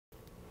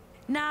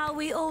Now,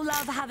 we all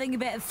love having a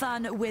bit of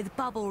fun with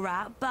bubble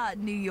wrap, but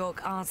New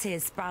York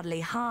artist Bradley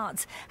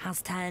Hart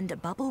has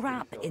turned bubble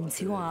wrap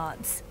into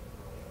art.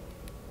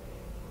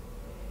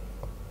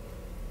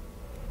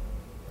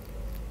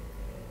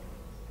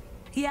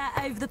 Yeah,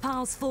 over the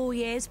past 4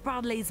 years,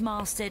 Bradley's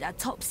mastered a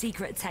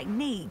top-secret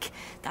technique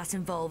that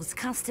involves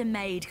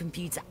custom-made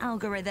computer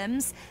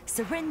algorithms,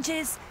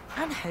 syringes,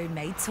 and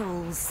homemade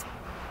tools.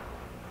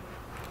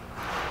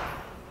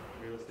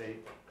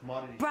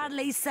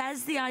 Bradley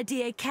says the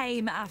idea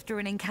came after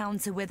an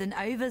encounter with an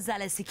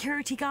overzealous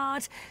security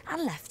guard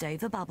and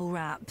leftover bubble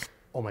wrap.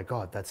 Oh my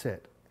God, that's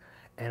it.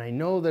 And I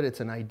know that it's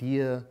an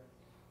idea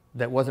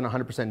that wasn't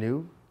 100%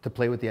 new, to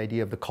play with the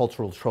idea of the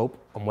cultural trope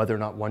on whether or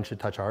not one should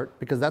touch art,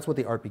 because that's what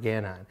the art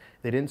began at.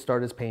 They didn't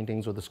start as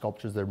paintings or the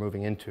sculptures they're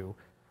moving into.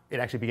 It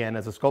actually began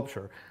as a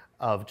sculpture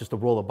of just a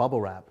roll of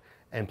bubble wrap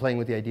and playing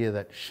with the idea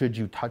that should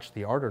you touch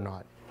the art or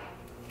not.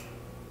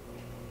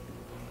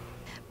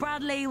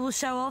 Bradley will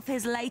show off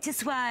his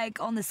latest work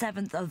on the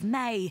 7th of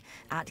May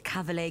at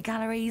Cavalier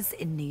Galleries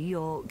in New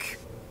York.